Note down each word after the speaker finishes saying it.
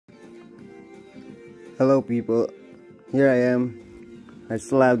Hello people, here I am. I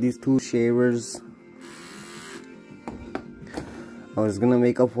still have these two shavers. I was gonna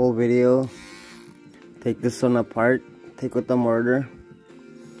make a full video, take this one apart, take with the mortar.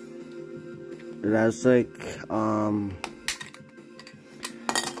 It has like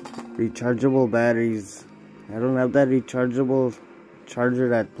rechargeable batteries. I don't have that rechargeable charger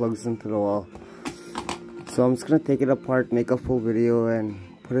that plugs into the wall, so I'm just gonna take it apart, make a full video and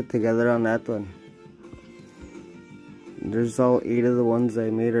put it together on that one. There's all 8 of the ones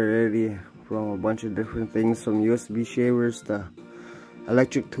I made already from a bunch of different things, from USB shavers to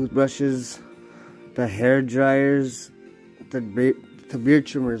electric toothbrushes, the hair dryers, the beard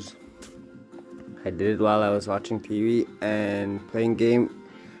trimmers. I did it while I was watching TV and playing game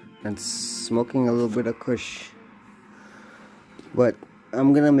and smoking a little bit of kush. But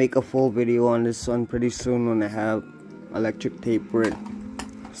I'm gonna make a full video on this one pretty soon when I have electric tape for it.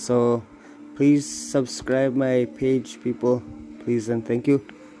 So please subscribe my page, people, please, and thank you.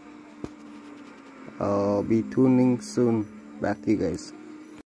 I'll be tuning soon back to you guys.